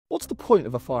What's the point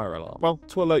of a fire alarm? Well,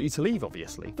 to alert you to leave,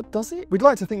 obviously. But does it? We'd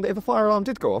like to think that if a fire alarm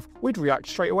did go off, we'd react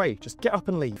straight away, just get up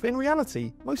and leave. But in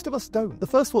reality, most of us don't. The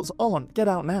first thoughts aren't, get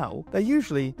out now. They're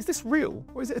usually, is this real?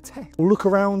 Or is it a test? We'll look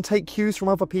around, take cues from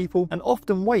other people, and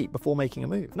often wait before making a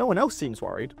move. If no one else seems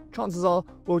worried, chances are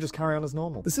we'll just carry on as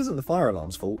normal. This isn't the fire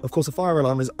alarm's fault. Of course, a fire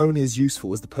alarm is only as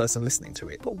useful as the person listening to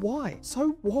it. But why?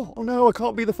 So what? Oh no, I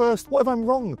can't be the first. What if I'm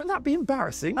wrong? Wouldn't that be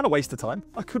embarrassing? And a waste of time.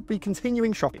 I could be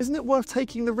continuing shopping. Isn't it worth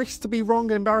taking the risk to be wrong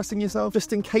and embarrassing yourself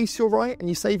just in case you're right and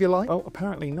you save your life? Well,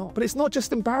 apparently not. But it's not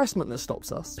just embarrassment that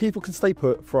stops us. People can stay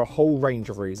put for a whole range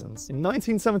of reasons. In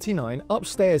 1979,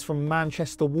 upstairs from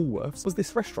Manchester Woolworths was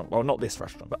this restaurant. Well, not this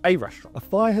restaurant, but a restaurant. A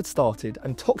fire had started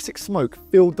and toxic smoke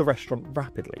filled the restaurant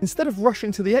rapidly. Instead of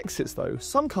rushing to the exits though,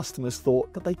 some customers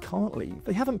thought that they can't leave.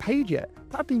 They haven't paid yet.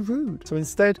 That'd be rude. So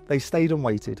instead, they stayed and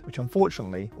waited, which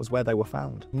unfortunately was where they were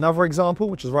found. Another example,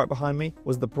 which is right behind me,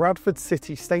 was the Bradford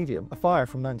City Stadium, a fire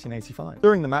from 1985.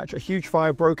 During the match, a huge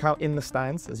fire broke out in the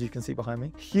stands, as you can see behind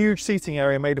me. Huge seating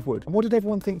area made of wood. And what did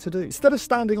everyone think to do? Instead of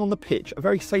standing on the pitch a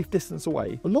very safe distance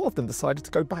away, a lot of them decided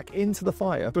to go back into the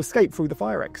fire to escape through the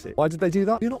fire exit. Why did they do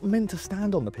that? You're not meant to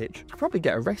stand on the pitch. You'd probably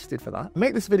get arrested for that. I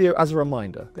make this video as a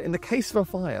reminder that in the case of a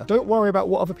fire, don't worry about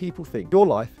what other people think. Your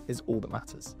life is all that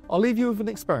matters. I'll leave you with an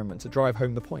experiment to drive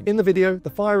home the point. In the video, the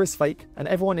fire is fake and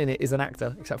everyone in it is an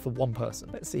actor except for one person.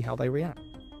 Let's see how they react.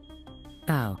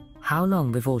 Now, how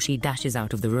long before she dashes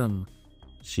out of the room?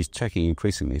 She's checking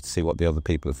increasingly to see what the other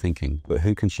people are thinking, but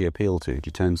who can she appeal to?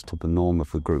 She turns to the norm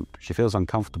of the group. She feels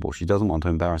uncomfortable. She doesn't want to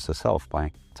embarrass herself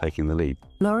by taking the lead.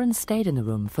 Lauren stayed in the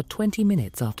room for 20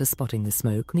 minutes after spotting the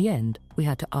smoke. In the end, we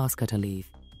had to ask her to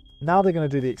leave. Now they're going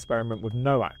to do the experiment with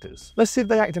no actors. Let's see if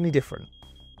they act any different.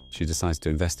 She decides to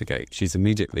investigate. She's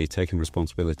immediately taking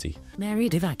responsibility. Mary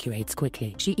evacuates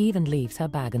quickly. She even leaves her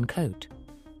bag and coat.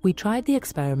 We tried the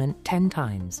experiment 10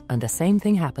 times, and the same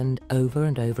thing happened over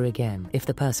and over again. If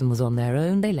the person was on their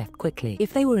own, they left quickly.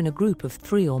 If they were in a group of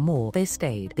 3 or more, they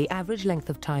stayed. The average length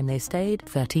of time they stayed,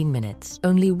 13 minutes.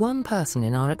 Only one person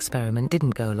in our experiment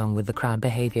didn't go along with the crowd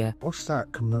behaviour. What's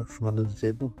that coming out from under the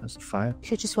table? That's the fire.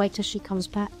 Should just wait till she comes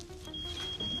back.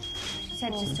 She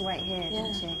said just to wait here,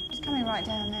 didn't she? She's coming right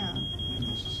down now.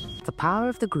 The power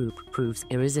of the group proves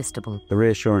irresistible. The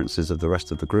reassurances of the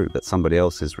rest of the group that somebody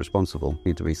else is responsible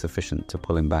need to be sufficient to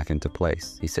pull him back into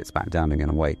place. He sits back down again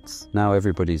and waits. Now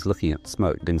everybody's looking at the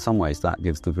smoke. In some ways that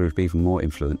gives the group even more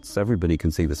influence. Everybody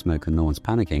can see the smoke and no one's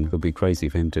panicking. It would be crazy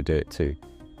for him to do it too.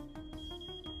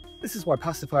 This is why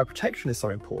passive fire protection is so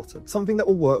important. Something that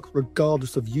will work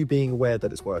regardless of you being aware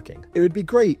that it's working. It would be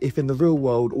great if in the real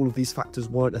world all of these factors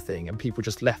weren't a thing and people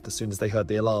just left as soon as they heard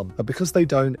the alarm. But because they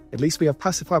don't, at least we have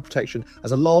passive fire protection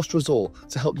as a last resort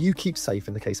to help you keep safe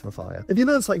in the case of a fire. If you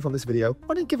learned something from this video,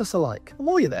 why don't you give us a like? And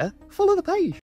while you're there, follow the page.